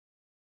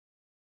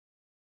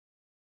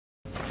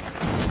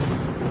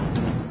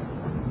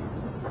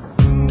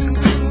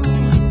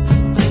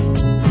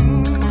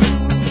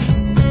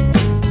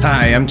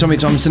Hi, I'm Tommy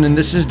Thompson and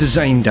this is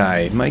Design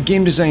Dive, my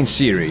game design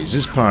series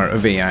as part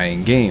of AI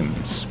in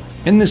Games.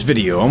 In this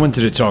video I wanted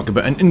to talk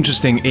about an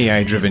interesting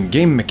AI-driven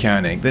game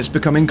mechanic that's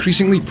become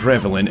increasingly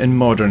prevalent in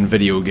modern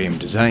video game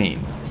design: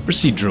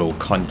 procedural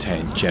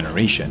content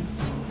generation.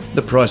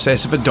 The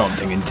process of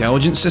adopting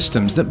intelligent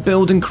systems that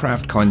build and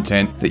craft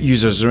content that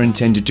users are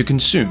intended to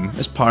consume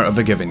as part of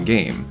a given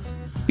game.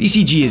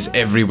 PCG is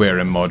everywhere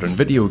in modern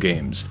video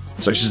games,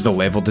 such as the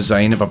level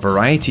design of a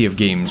variety of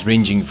games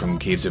ranging from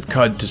Caves of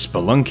Qud to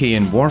Spelunky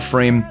and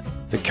Warframe,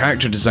 the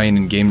character design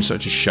in games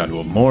such as Shadow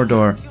of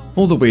Mordor,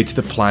 all the way to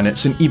the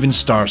planets and even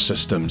star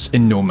systems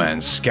in No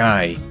Man's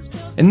Sky.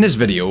 In this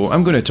video,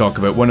 I'm going to talk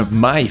about one of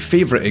my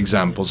favourite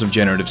examples of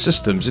generative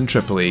systems in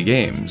AAA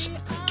games,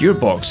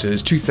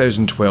 Gearbox's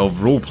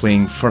 2012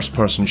 role-playing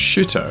first-person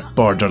shooter,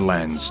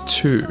 Borderlands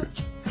 2.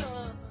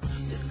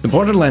 The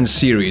Borderlands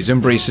series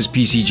embraces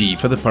PCG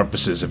for the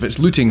purposes of its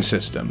looting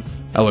system,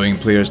 allowing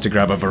players to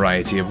grab a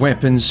variety of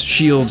weapons,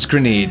 shields,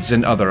 grenades,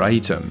 and other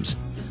items.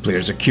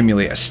 Players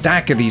accumulate a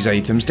stack of these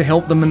items to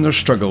help them in their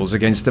struggles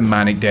against the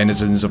manic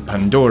denizens of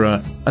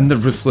Pandora and the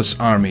ruthless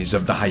armies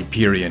of the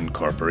Hyperion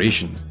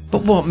Corporation.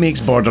 But what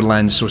makes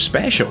Borderlands so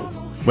special?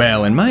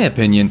 Well, in my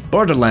opinion,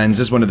 Borderlands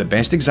is one of the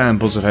best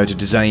examples of how to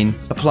design,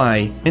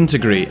 apply,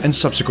 integrate, and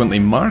subsequently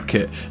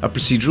market a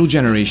procedural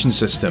generation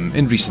system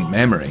in recent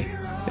memory.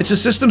 It's a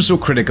system so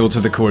critical to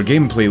the core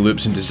gameplay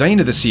loops and design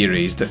of the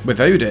series that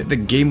without it, the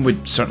game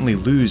would certainly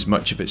lose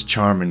much of its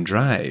charm and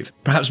drive.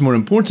 Perhaps more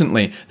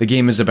importantly, the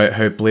game is about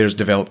how players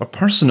develop a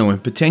personal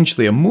and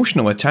potentially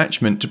emotional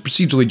attachment to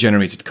procedurally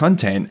generated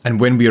content,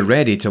 and when we are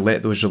ready to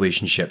let those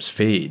relationships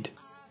fade.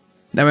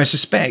 Now, I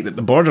suspect that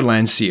the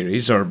Borderlands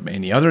series, or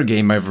any other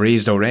game I've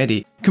raised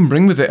already, can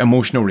bring with it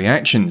emotional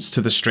reactions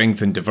to the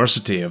strength and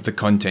diversity of the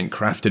content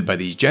crafted by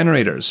these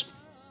generators.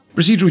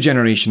 Procedural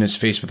generation is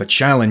faced with a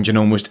challenge in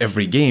almost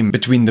every game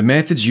between the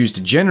methods used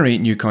to generate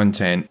new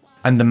content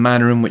and the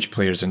manner in which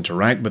players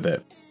interact with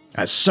it.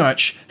 As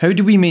such, how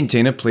do we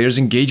maintain a player's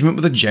engagement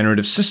with a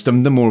generative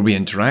system the more we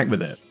interact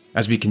with it?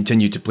 As we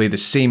continue to play the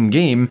same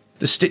game,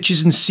 the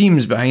stitches and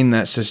seams behind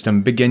that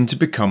system begin to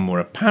become more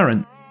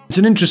apparent. It's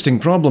an interesting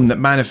problem that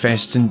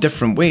manifests in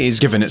different ways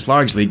given it's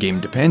largely game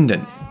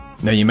dependent.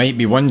 Now you might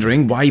be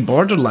wondering, why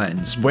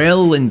Borderlands?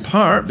 Well, in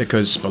part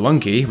because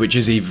Spelunky, which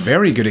is a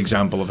very good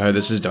example of how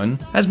this is done,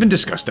 has been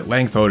discussed at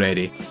length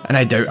already, and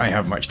I doubt I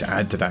have much to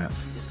add to that.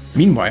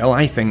 Meanwhile,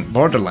 I think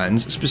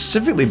Borderlands,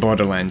 specifically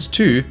Borderlands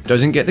 2,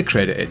 doesn't get the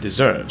credit it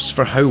deserves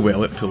for how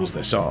well it pulls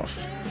this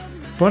off.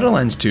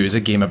 Borderlands 2 is a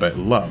game about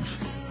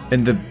love,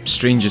 in the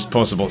strangest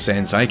possible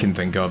sense I can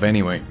think of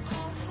anyway.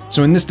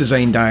 So in this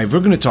design dive, we're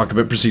going to talk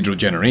about procedural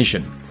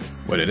generation.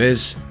 What it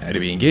is, how do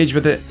we engage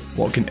with it,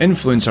 what can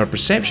influence our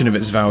perception of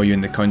its value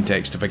in the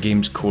context of a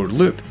game's core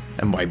loop,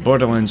 and why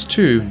Borderlands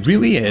 2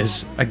 really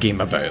is a game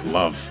about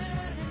love.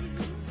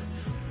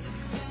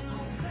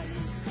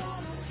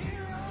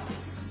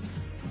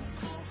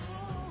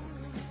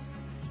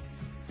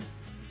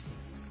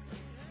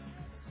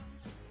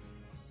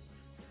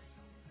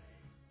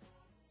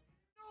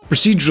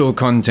 Procedural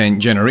content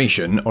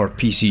generation, or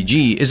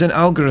PCG, is an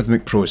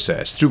algorithmic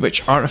process through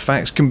which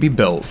artifacts can be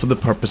built for the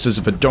purposes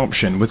of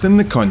adoption within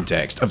the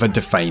context of a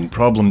defined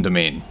problem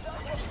domain.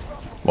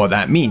 What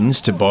that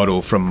means, to borrow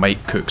from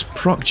Mike Cook's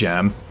Proc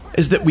Jam,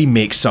 is that we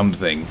make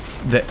something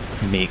that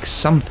makes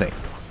something.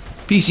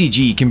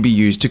 PCG can be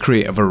used to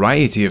create a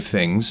variety of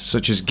things,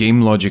 such as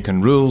game logic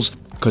and rules,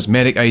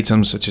 cosmetic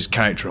items such as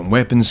character and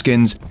weapon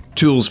skins,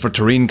 tools for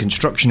terrain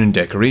construction and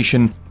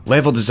decoration,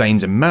 level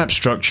designs and map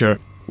structure,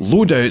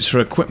 loadouts for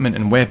equipment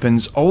and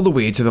weapons, all the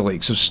way to the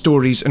likes of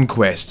stories and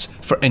quests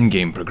for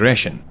in-game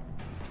progression.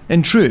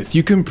 In truth,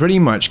 you can pretty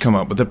much come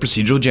up with a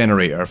procedural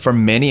generator for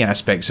many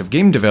aspects of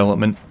game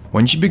development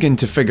once you begin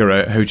to figure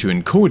out how to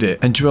encode it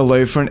and to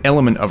allow for an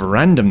element of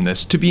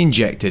randomness to be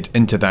injected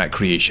into that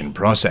creation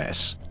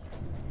process.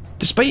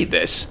 Despite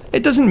this,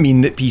 it doesn't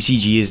mean that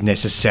PCG is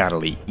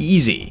necessarily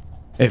easy.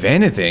 If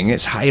anything,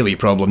 it's highly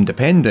problem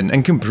dependent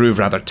and can prove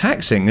rather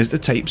taxing as the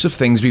types of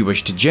things we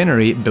wish to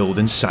generate build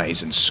in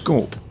size and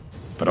scope.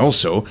 But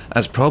also,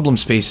 as problem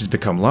spaces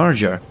become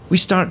larger, we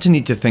start to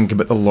need to think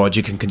about the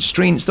logic and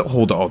constraints that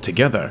hold it all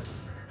together.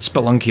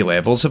 Spelunky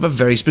levels have a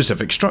very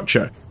specific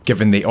structure,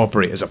 given they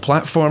operate as a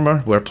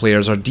platformer where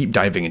players are deep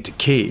diving into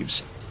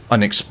caves.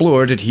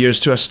 Unexplored adheres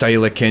to a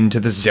style akin to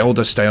the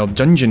Zelda-style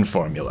dungeon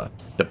formula.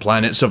 The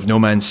planets of No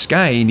Man's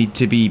Sky need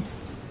to be,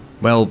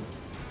 well,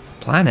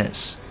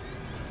 planets.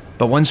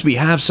 But once we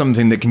have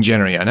something that can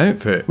generate an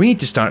output, we need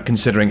to start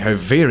considering how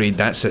varied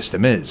that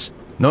system is.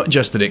 Not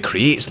just that it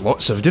creates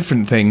lots of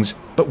different things,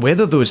 but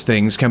whether those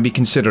things can be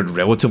considered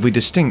relatively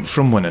distinct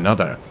from one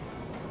another.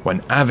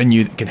 One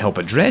avenue that can help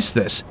address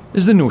this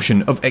is the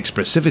notion of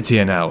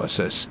expressivity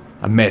analysis,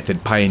 a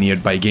method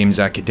pioneered by games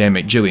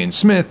academic Gillian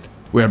Smith,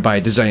 whereby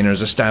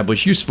designers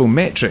establish useful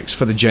metrics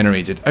for the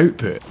generated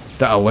output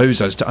that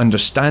allows us to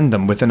understand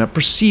them within a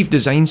perceived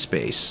design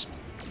space,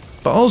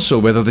 but also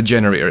whether the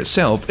generator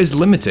itself is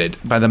limited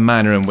by the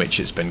manner in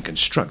which it's been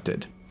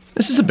constructed.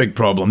 This is a big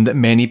problem that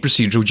many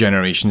procedural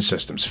generation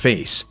systems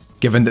face.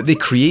 given that they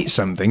create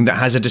something that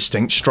has a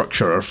distinct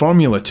structure or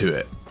formula to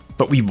it.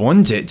 But we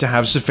want it to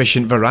have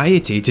sufficient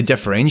variety to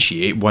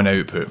differentiate one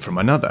output from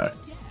another.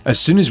 As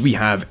soon as we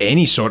have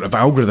any sort of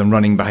algorithm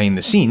running behind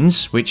the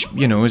scenes, which,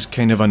 is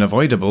kind of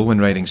unavoidable when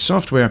writing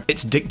software,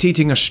 it's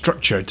dictating a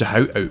structure to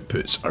how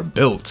outputs are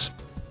built.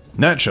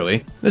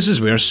 Naturally, this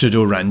is where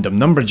pseudo-random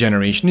number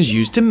generation is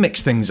used to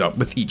mix things up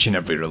with each and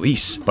every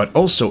release, but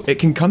also it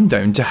can come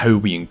down to how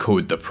we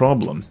encode the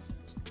problem.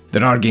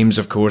 There are games,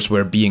 of course,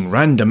 where being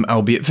random,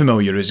 albeit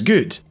familiar, is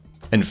good.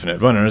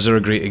 Infinite Runners are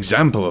a great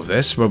example of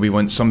this, where we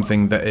want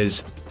something that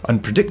is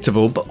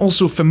unpredictable but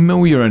also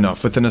familiar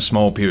enough within a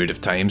small period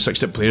of time such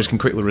that players can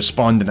quickly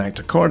respond and act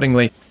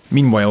accordingly.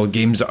 Meanwhile,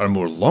 games that are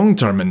more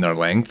long-term in their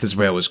length, as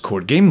well as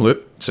core game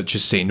loop, such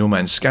as say No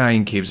Man's Sky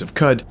and Caves of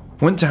Cud,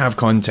 want to have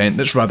content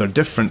that's rather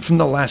different from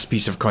the last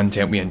piece of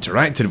content we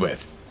interacted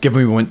with, given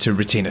we want to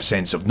retain a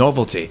sense of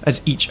novelty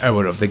as each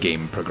hour of the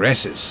game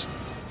progresses.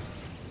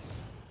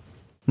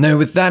 Now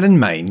with that in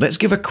mind, let's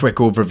give a quick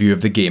overview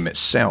of the game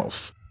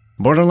itself.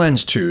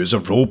 Borderlands 2 is a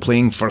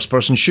role-playing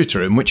first-person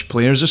shooter in which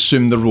players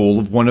assume the role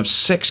of one of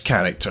 6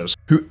 characters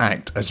who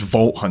act as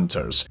vault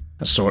hunters,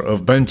 a sort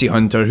of bounty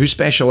hunter who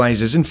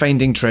specialises in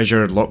finding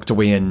treasure locked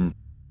away in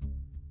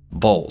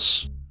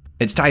vaults.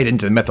 It's tied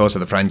into the mythos of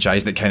the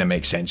franchise that kind of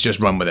makes sense, just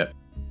run with it.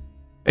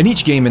 In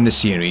each game in the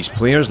series,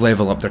 players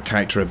level up their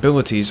character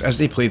abilities as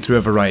they play through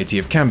a variety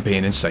of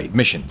campaign and side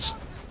missions.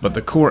 But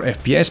the core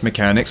FPS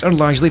mechanics are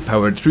largely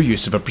powered through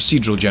use of a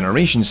procedural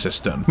generation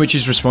system, which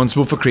is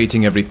responsible for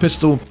creating every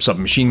pistol,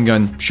 submachine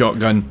gun,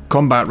 shotgun,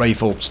 combat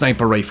rifle,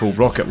 sniper rifle,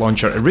 rocket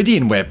launcher,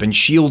 iridian weapon,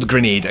 shield,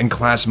 grenade, and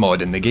class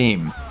mod in the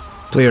game.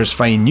 Players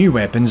find new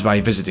weapons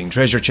by visiting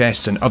treasure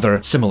chests and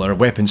other similar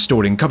weapon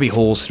storing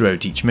cubbyholes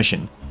throughout each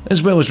mission,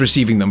 as well as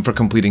receiving them for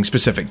completing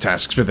specific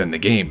tasks within the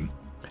game.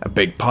 A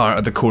big part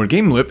of the core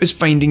game loop is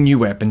finding new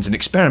weapons and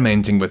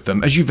experimenting with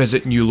them as you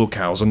visit new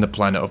locales on the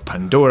planet of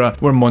Pandora,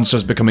 where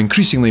monsters become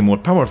increasingly more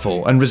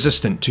powerful and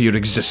resistant to your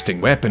existing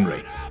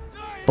weaponry.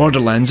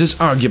 Borderlands is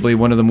arguably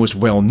one of the most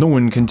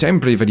well-known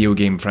contemporary video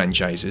game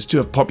franchises to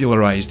have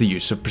popularised the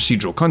use of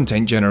procedural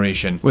content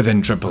generation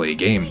within AAA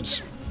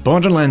games.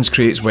 Borderlands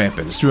creates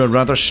weapons through a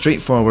rather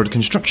straightforward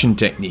construction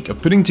technique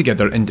of putting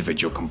together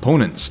individual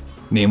components,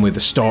 namely the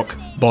stock,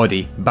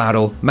 body,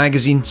 barrel,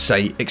 magazine,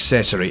 sight,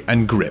 accessory,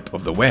 and grip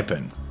of the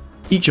weapon.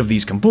 Each of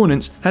these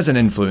components has an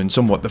influence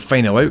on what the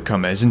final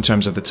outcome is in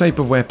terms of the type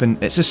of weapon,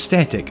 its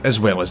aesthetic, as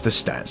well as the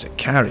stats it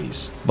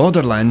carries.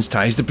 Borderlands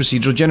ties the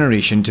procedural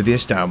generation to the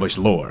established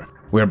lore,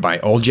 whereby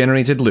all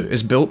generated loot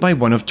is built by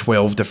one of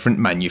 12 different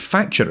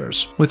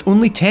manufacturers, with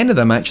only 10 of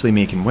them actually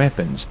making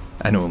weapons,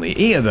 and only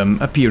 8 of them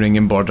appearing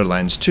in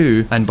Borderlands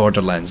 2 and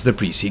Borderlands the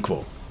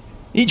pre-sequel.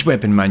 Each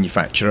weapon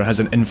manufacturer has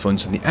an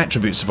influence on the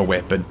attributes of a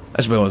weapon,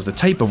 as well as the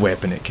type of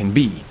weapon it can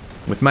be,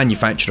 with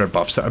manufacturer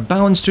buffs that are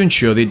balanced to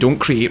ensure they don't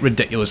create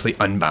ridiculously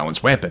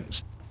unbalanced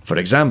weapons. For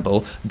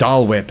example,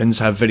 Dahl weapons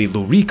have very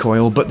low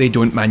recoil but they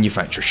don't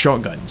manufacture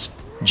shotguns.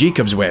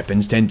 Jacob's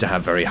weapons tend to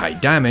have very high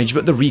damage,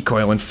 but the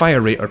recoil and fire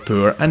rate are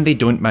poor and they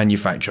don't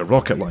manufacture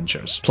rocket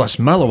launchers. Plus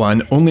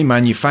Maliwan only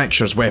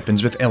manufactures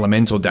weapons with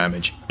elemental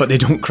damage, but they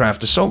don't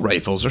craft assault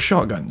rifles or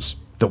shotguns.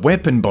 The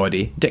weapon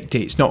body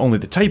dictates not only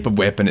the type of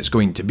weapon it's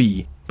going to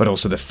be, but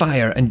also the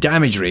fire and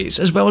damage rates,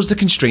 as well as the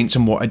constraints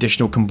on what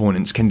additional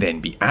components can then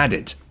be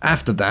added.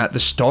 After that, the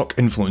stock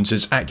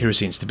influences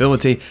accuracy and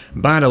stability,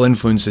 barrel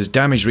influences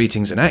damage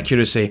ratings and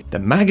accuracy, the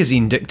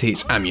magazine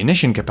dictates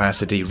ammunition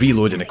capacity,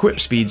 reload and equip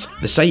speeds,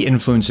 the sight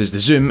influences the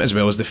zoom as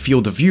well as the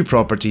field of view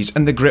properties,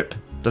 and the grip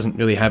doesn't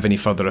really have any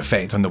further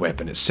effect on the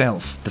weapon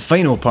itself. The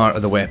final part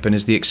of the weapon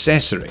is the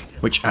accessory,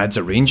 which adds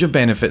a range of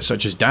benefits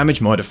such as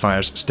damage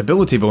modifiers,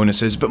 stability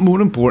bonuses, but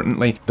more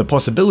importantly, the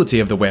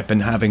possibility of the weapon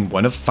having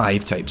one of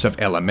 5 types of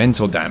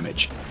elemental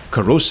damage: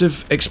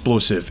 corrosive,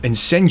 explosive,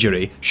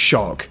 incendiary,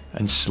 shock,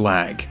 and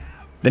slag.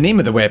 The name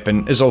of the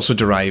weapon is also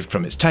derived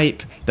from its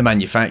type, the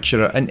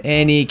manufacturer, and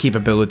any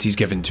capabilities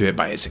given to it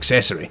by its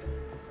accessory.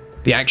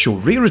 The actual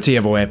rarity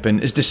of a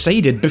weapon is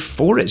decided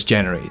before it's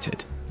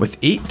generated, with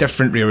 8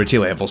 different rarity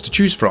levels to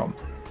choose from.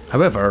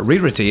 However,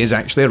 rarity is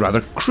actually a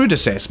rather crude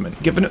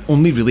assessment, given it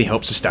only really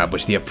helps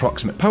establish the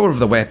approximate power of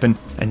the weapon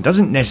and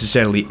doesn't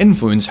necessarily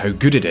influence how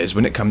good it is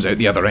when it comes out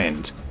the other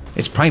end.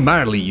 It's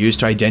primarily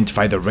used to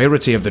identify the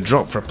rarity of the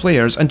drop for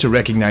players and to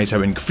recognise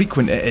how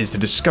infrequent it is to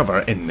discover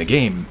in the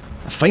game.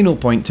 A final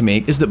point to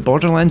make is that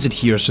Borderlands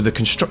adheres to the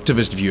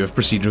constructivist view of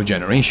procedural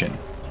generation,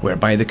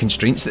 whereby the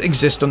constraints that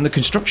exist on the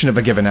construction of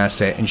a given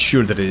asset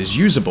ensure that it is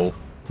usable,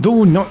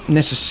 though not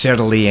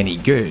necessarily any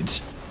good.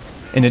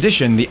 In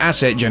addition, the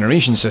asset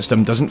generation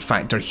system doesn't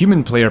factor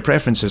human player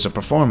preferences or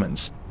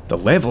performance. The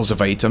levels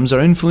of items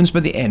are influenced by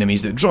the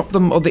enemies that drop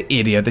them or the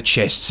area the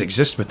chests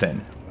exist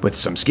within, with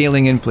some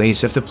scaling in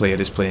place if the player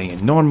is playing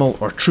in normal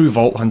or true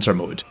Vault Hunter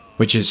mode,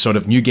 which is sort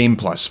of New Game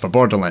Plus for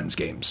Borderlands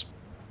games.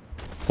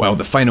 While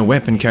the final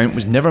weapon count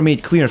was never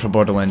made clear for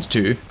Borderlands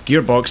 2,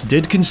 Gearbox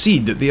did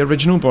concede that the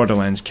original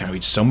Borderlands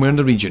carried somewhere in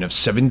the region of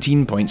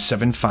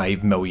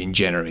 17.75 million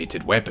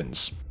generated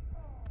weapons.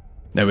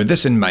 Now with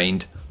this in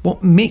mind,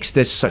 What makes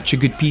this such a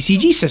good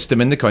PCG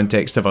system in the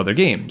context of other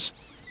games?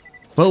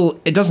 Well,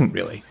 it doesn't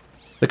really.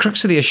 The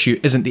crux of the issue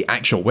isn't the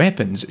actual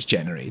weapons it's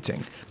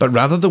generating, but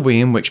rather the way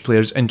in which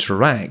players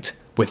interact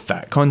with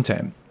that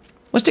content.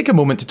 Let's take a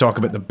moment to talk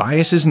about the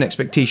biases and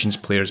expectations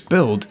players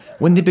build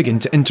when they begin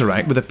to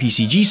interact with a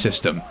PCG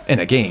system in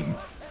a game.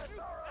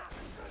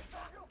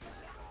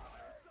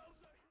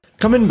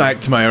 Coming back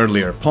to my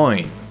earlier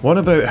point, what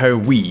about how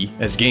we,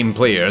 as game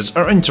players,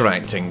 are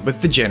interacting with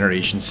the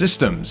generation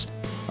systems?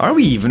 Are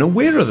we even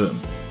aware of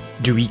them?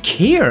 Do we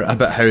care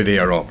about how they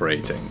are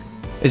operating?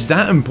 Is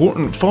that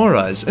important for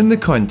us in the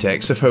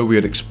context of how we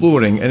are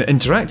exploring and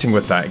interacting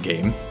with that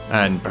game?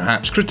 And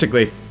perhaps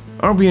critically,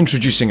 are we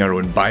introducing our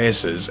own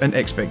biases and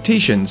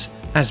expectations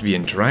as we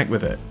interact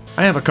with it?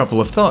 I have a couple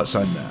of thoughts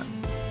on that.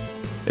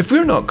 If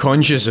we're not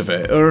conscious of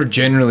it, or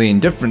generally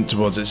indifferent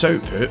towards its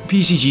output,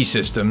 PCG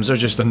systems are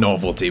just a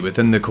novelty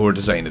within the core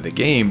design of the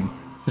game.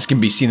 This can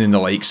be seen in the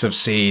likes of,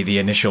 say, the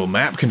initial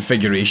map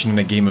configuration in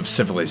a game of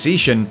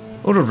Civilization,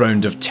 or a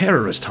round of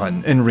terrorist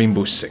hunt in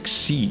Rainbow Six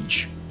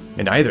Siege.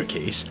 In either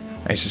case,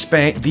 I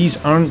suspect these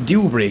aren't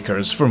deal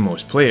breakers for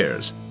most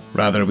players.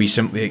 Rather, we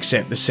simply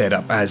accept the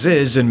setup as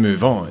is and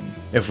move on.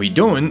 If we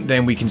don't,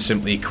 then we can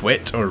simply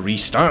quit or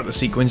restart the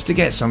sequence to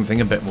get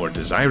something a bit more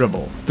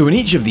desirable. Though in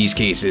each of these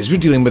cases, we're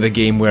dealing with a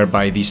game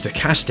whereby these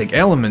stochastic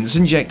elements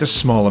inject a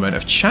small amount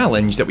of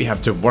challenge that we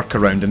have to work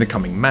around in the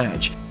coming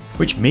match,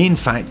 which may in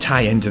fact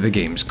tie into the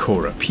game's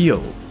core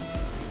appeal.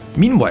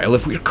 Meanwhile,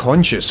 if we're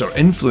conscious or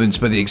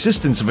influenced by the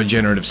existence of a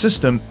generative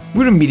system,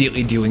 we're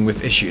immediately dealing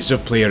with issues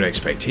of player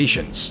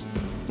expectations.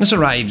 This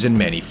arrives in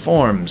many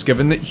forms,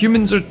 given that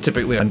humans are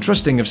typically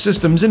untrusting of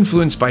systems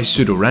influenced by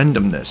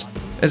pseudo-randomness,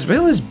 as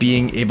well as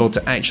being able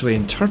to actually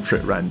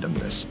interpret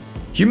randomness.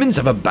 Humans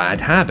have a bad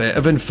habit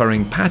of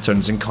inferring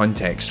patterns and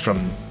context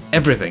from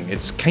everything.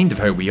 It's kind of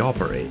how we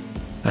operate.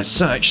 As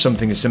such,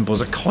 something as simple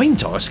as a coin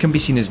toss can be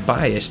seen as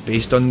biased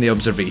based on the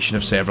observation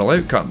of several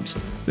outcomes.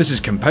 This is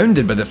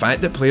compounded by the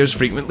fact that players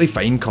frequently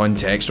find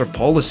context or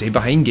policy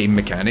behind game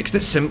mechanics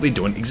that simply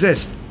don't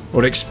exist,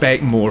 or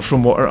expect more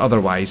from what are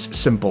otherwise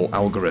simple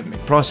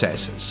algorithmic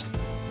processes.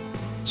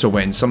 So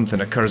when something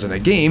occurs in a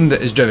game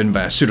that is driven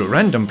by a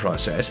pseudo-random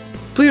process,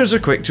 players are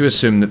quick to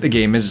assume that the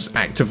game is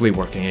actively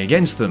working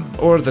against them,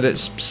 or that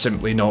it's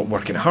simply not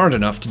working hard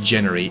enough to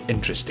generate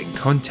interesting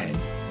content.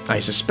 I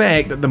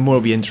suspect that the more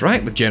we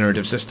interact with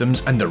generative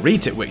systems and the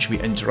rate at which we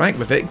interact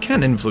with it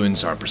can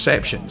influence our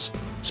perceptions.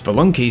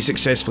 Spelunky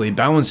successfully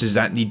balances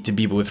that need to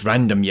be both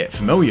random yet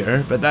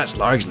familiar, but that's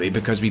largely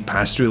because we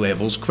pass through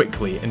levels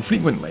quickly and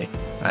frequently.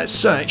 As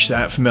such,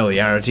 that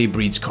familiarity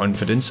breeds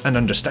confidence and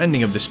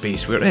understanding of the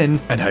space we're in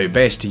and how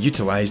best to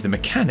utilise the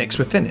mechanics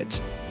within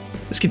it.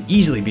 This can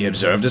easily be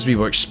observed as we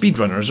watch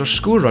speedrunners or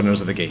score runners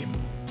of the game.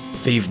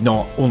 They've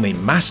not only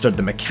mastered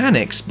the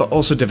mechanics, but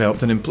also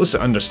developed an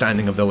implicit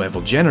understanding of the level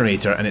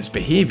generator and its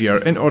behaviour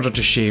in order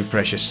to shave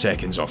precious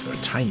seconds off their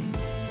time.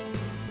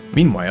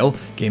 Meanwhile,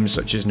 games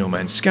such as No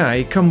Man's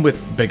Sky come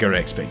with bigger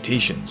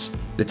expectations.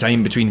 The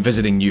time between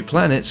visiting new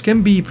planets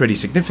can be pretty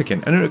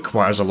significant, and it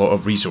requires a lot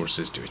of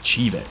resources to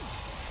achieve it.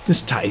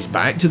 This ties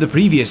back to the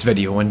previous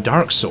video on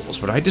Dark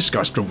Souls where I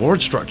discussed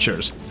reward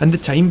structures and the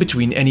time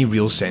between any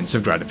real sense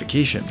of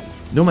gratification.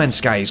 No Man's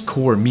Sky's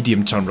core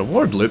medium-term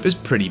reward loop is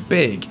pretty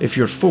big if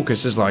your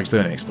focus is largely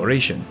on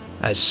exploration.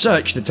 As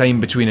such, the time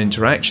between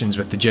interactions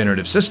with the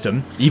generative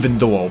system, even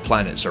though all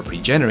planets are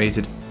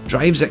pre-generated,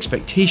 drives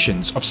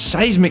expectations of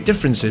seismic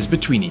differences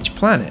between each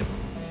planet.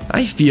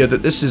 I fear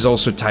that this is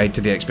also tied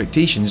to the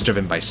expectations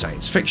driven by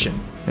science fiction,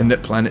 in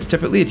that planets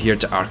typically adhere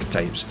to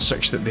archetypes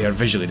such that they are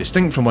visually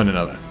distinct from one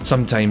another.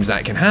 Sometimes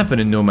that can happen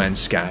in No Man's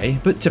Sky,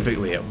 but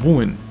typically it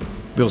won't.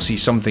 We'll see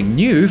something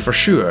new for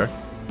sure,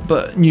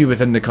 but new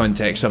within the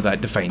context of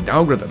that defined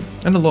algorithm,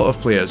 and a lot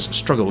of players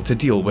struggle to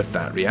deal with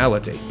that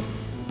reality.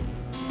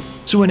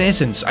 So in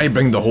essence, I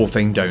bring the whole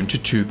thing down to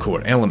two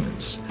core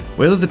elements.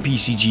 Whether the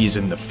PCG is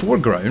in the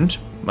foreground,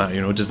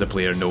 does the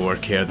player know or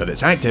care that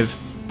it's active,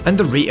 and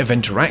the rate of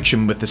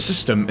interaction with the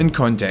system in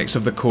context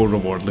of the core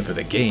reward loop of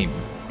the game.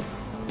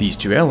 These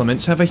two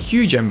elements have a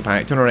huge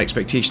impact on our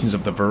expectations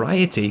of the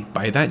variety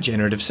by that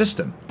generative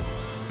system.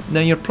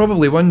 Now you're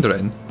probably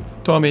wondering,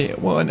 Tommy,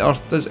 what on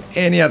earth does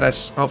any of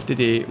this have to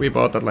do with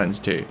Borderlands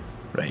 2?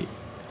 Right,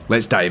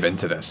 let's dive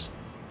into this.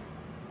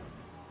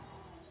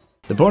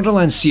 The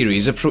Borderlands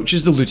series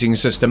approaches the looting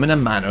system in a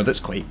manner that's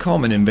quite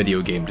common in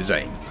video game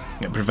design.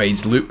 It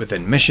provides loot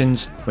within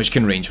missions, which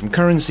can range from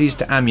currencies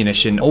to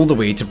ammunition all the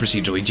way to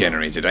procedurally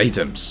generated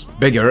items.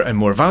 Bigger and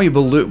more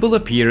valuable loot will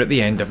appear at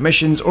the end of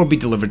missions or be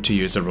delivered to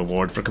you as a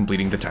reward for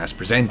completing the task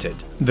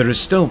presented. There is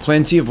still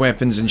plenty of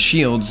weapons and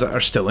shields that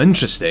are still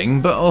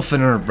interesting, but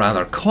often are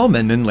rather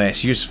common and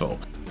less useful.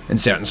 In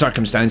certain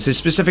circumstances,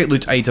 specific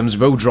loot items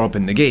will drop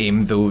in the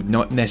game, though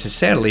not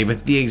necessarily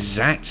with the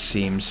exact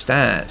same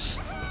stats.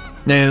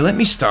 Now let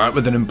me start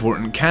with an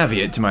important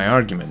caveat to my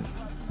argument.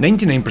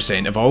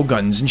 99% of all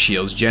guns and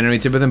shields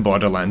generated within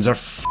Borderlands are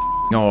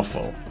f***ing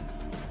awful.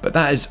 But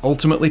that is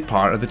ultimately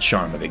part of the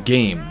charm of the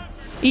game.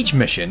 Each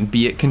mission,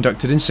 be it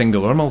conducted in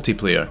single or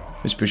multiplayer,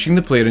 is pushing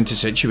the player into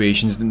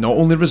situations that not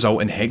only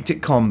result in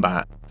hectic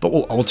combat, but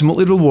will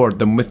ultimately reward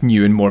them with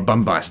new and more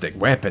bombastic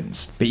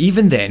weapons. But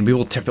even then, we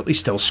will typically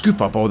still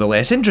scoop up all the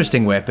less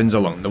interesting weapons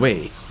along the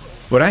way.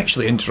 We're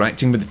actually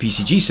interacting with the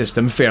PCG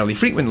system fairly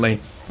frequently,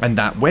 and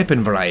that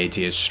weapon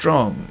variety is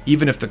strong,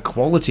 even if the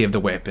quality of the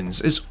weapons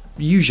is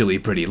usually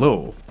pretty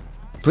low.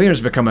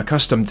 Players become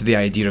accustomed to the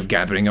idea of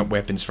gathering up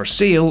weapons for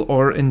sale,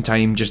 or in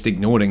time just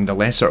ignoring the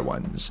lesser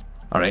ones.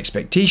 Our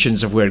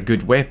expectations of where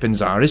good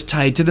weapons are is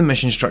tied to the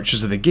mission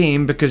structures of the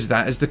game because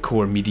that is the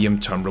core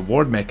medium-term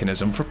reward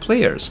mechanism for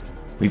players.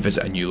 We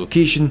visit a new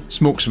location,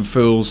 smoke some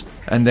fools,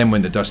 and then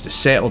when the dust is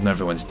settled and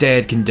everyone's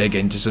dead, can dig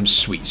into some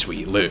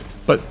sweet loot.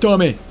 But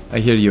Tommy, I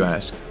hear you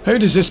ask, how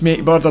does this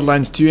make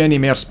Borderlands 2 any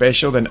more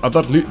special than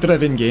other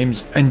loot-driven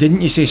games? And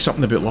didn't you say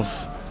something about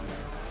love?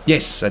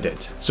 Yes, I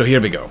did. So here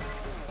we go.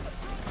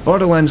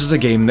 Borderlands is a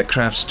game that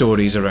crafts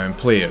stories around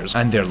players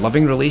and their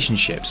loving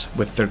relationships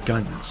with their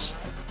guns.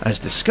 As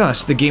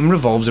discussed, the game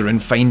revolves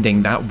around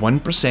finding that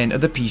 1%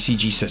 of the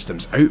PCG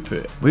system's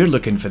output. We're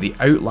looking for the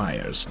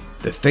outliers,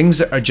 the things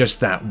that are just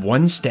that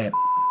one step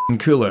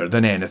cooler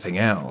than anything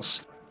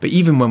else. But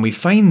even when we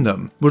find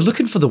them, we're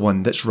looking for the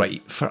one that's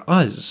right for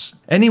us.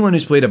 Anyone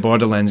who's played a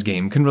Borderlands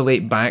game can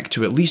relate back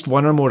to at least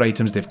one or more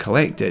items they've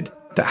collected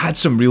that had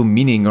some real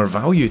meaning or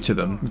value to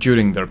them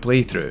during their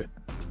playthrough.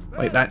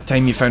 Like that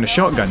time you found a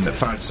shotgun that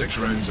fired 6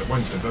 rounds at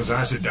once that does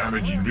acid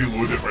damage and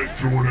reload it by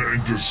throwing it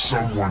into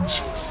someone's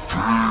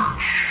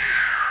face.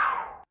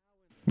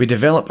 We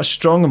develop a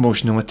strong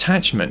emotional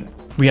attachment.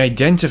 We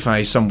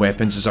identify some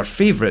weapons as our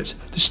favourites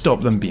to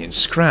stop them being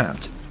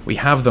scrapped. We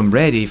have them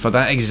ready for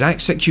that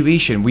exact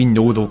situation we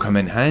know they'll come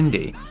in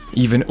handy.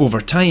 Even over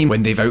time,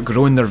 when they've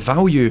outgrown their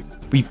value,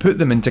 we put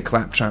them into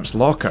Claptrap's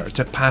locker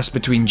to pass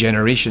between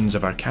generations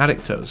of our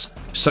characters,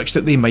 such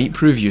that they might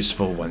prove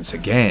useful once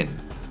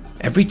again.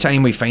 Every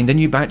time we find a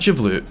new batch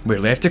of loot, we're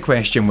left to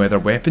question whether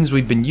weapons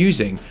we've been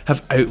using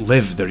have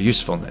outlived their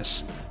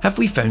usefulness. Have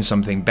we found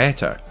something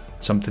better?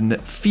 Something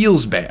that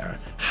feels better,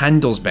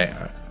 handles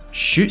better,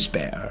 shoots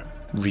better,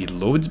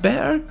 reloads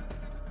better?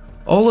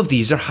 All of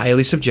these are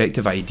highly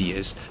subjective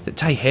ideas that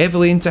tie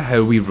heavily into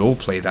how we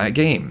roleplay that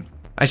game.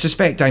 I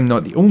suspect I'm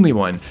not the only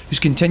one who's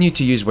continued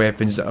to use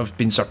weapons that have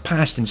been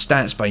surpassed in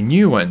stats by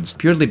new ones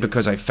purely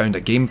because I've found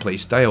a gameplay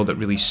style that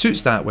really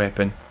suits that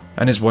weapon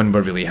and is one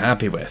we're really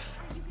happy with.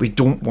 We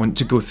don't want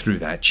to go through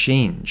that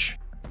change.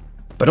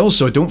 But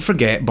also, don't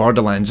forget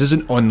Borderlands is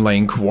an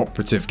online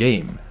cooperative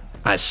game.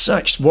 As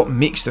such, what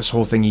makes this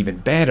whole thing even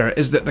better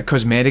is that the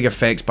cosmetic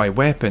effects by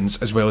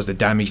weapons, as well as the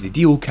damage they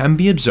deal, can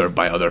be observed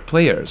by other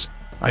players.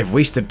 I've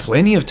wasted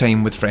plenty of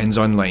time with friends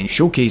online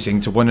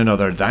showcasing to one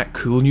another that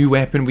cool new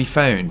weapon we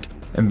found,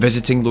 and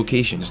visiting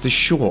locations to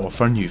show off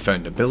our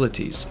newfound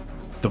abilities.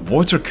 The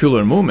water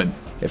cooler moment,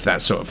 if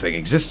that sort of thing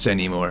exists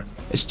anymore,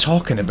 is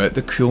talking about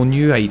the cool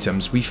new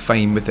items we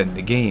find within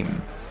the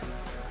game.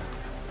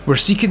 We're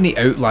seeking the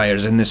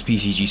outliers in this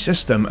PCG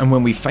system, and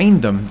when we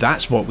find them,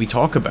 that's what we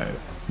talk about.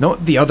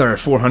 Not the other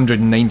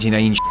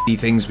 499 shitty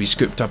things we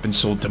scooped up and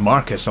sold to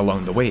Marcus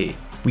along the way.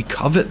 We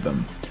covet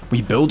them.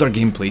 We build our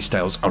gameplay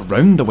styles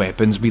around the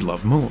weapons we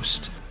love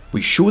most.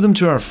 We show them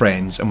to our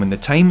friends, and when the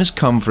time has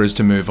come for us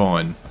to move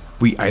on,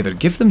 we either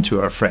give them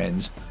to our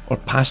friends, or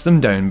pass them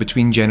down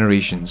between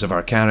generations of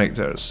our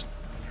characters.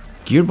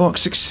 Gearbox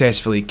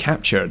successfully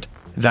captured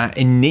that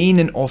inane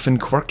and often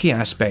quirky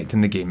aspect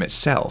in the game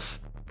itself.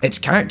 Its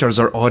characters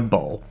are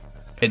oddball,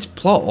 its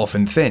plot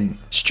often thin,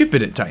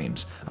 stupid at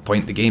times, a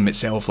point the game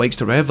itself likes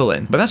to revel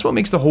in, but that's what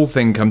makes the whole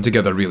thing come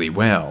together really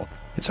well.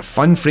 It's a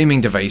fun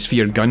framing device for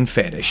your gun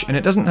fetish, and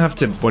it doesn't have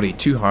to worry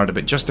too hard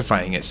about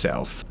justifying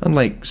itself,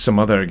 unlike some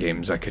other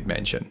games I could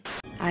mention.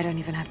 I don't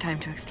even have time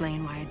to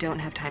explain why I don't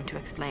have time to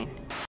explain.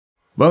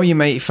 While you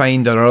might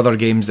find there are other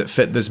games that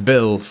fit this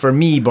bill, for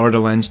me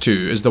Borderlands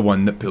 2 is the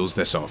one that pulls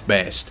this off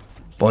best.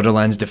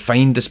 Borderlands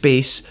defined the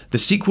space, the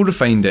sequel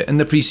refined it, and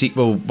the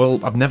pre-sequel, well,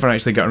 I've never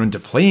actually got around to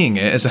playing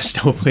it as I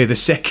still play the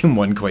second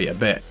one quite a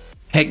bit.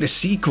 Heck, the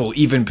sequel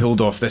even pulled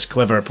off this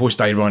clever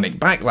post-ironic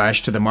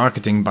backlash to the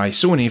marketing by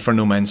Sony for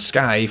No Man's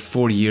Sky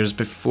 4 years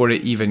before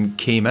it even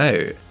came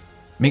out.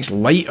 Makes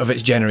light of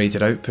its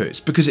generated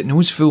outputs because it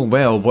knows full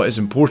well what is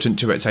important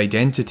to its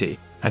identity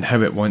and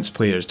how it wants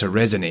players to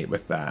resonate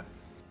with that.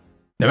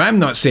 Now, I'm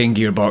not saying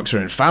Gearbox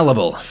are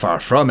infallible,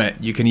 far from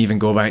it. You can even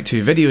go back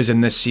to videos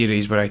in this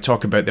series where I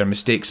talk about their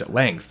mistakes at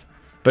length.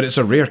 But it's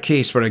a rare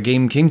case where a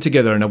game came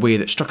together in a way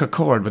that struck a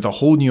chord with a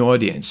whole new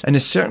audience and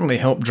has certainly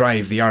helped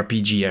drive the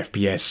RPG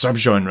FPS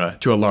subgenre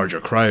to a larger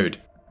crowd.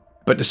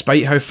 But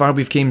despite how far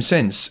we've came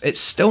since, it's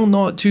still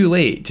not too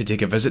late to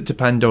take a visit to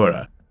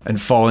Pandora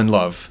and fall in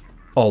love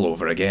all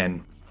over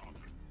again.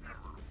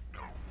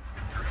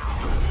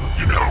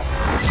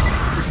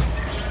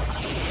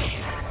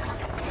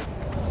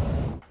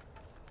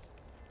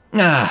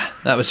 Ah,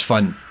 that was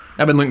fun.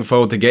 I've been looking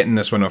forward to getting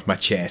this one off my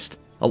chest.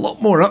 A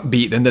lot more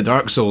upbeat than the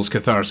Dark Souls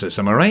catharsis,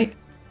 am I right?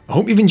 I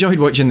hope you've enjoyed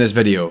watching this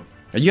video.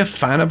 Are you a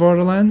fan of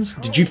Borderlands?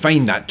 Did you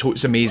find that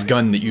totes amaze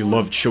gun that you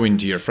loved showing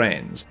to your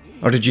friends?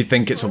 Or did you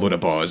think it's a load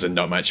of bars and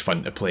not much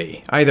fun to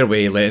play? Either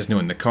way, let us know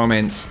in the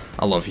comments.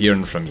 I love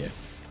hearing from you.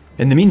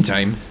 In the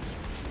meantime...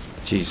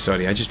 Geez,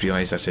 sorry, I just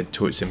realised I said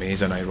totes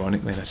amazing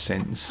ironically in a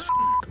sentence.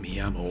 F*** me,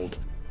 I'm old.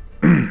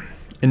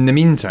 In the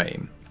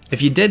meantime,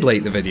 if you did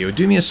like the video,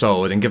 do me a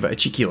solid and give it a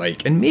cheeky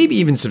like, and maybe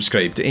even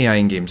subscribe to AI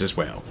in Games as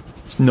well.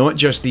 It's not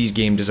just these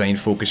game design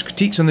focused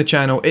critiques on the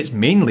channel, it's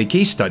mainly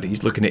case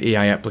studies looking at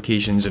AI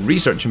applications and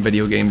research in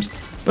video games,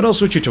 but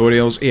also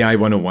tutorials, AI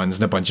 101s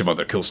and a bunch of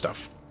other cool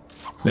stuff.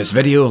 This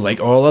video, like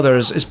all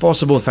others, is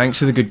possible thanks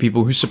to the good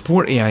people who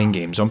support AI in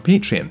Games on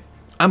Patreon.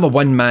 I'm a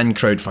one-man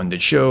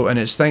crowdfunded show, and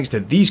it's thanks to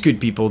these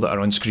good people that are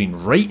on screen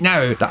right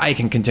now that I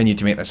can continue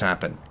to make this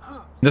happen.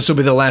 This will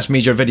be the last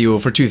major video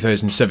for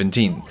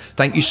 2017.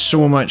 Thank you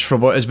so much for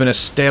what has been a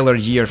stellar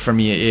year for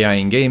me at AI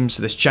in Games.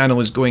 This channel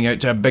is going out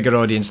to a bigger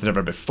audience than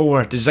ever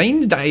before.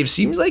 Design Dive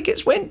seems like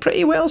it's went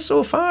pretty well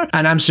so far,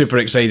 and I'm super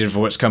excited for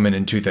what's coming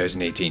in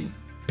 2018.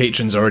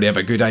 Patrons already have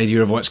a good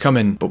idea of what's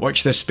coming, but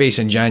watch this space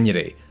in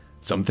January.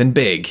 Something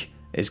big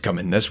is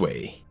coming this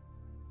way.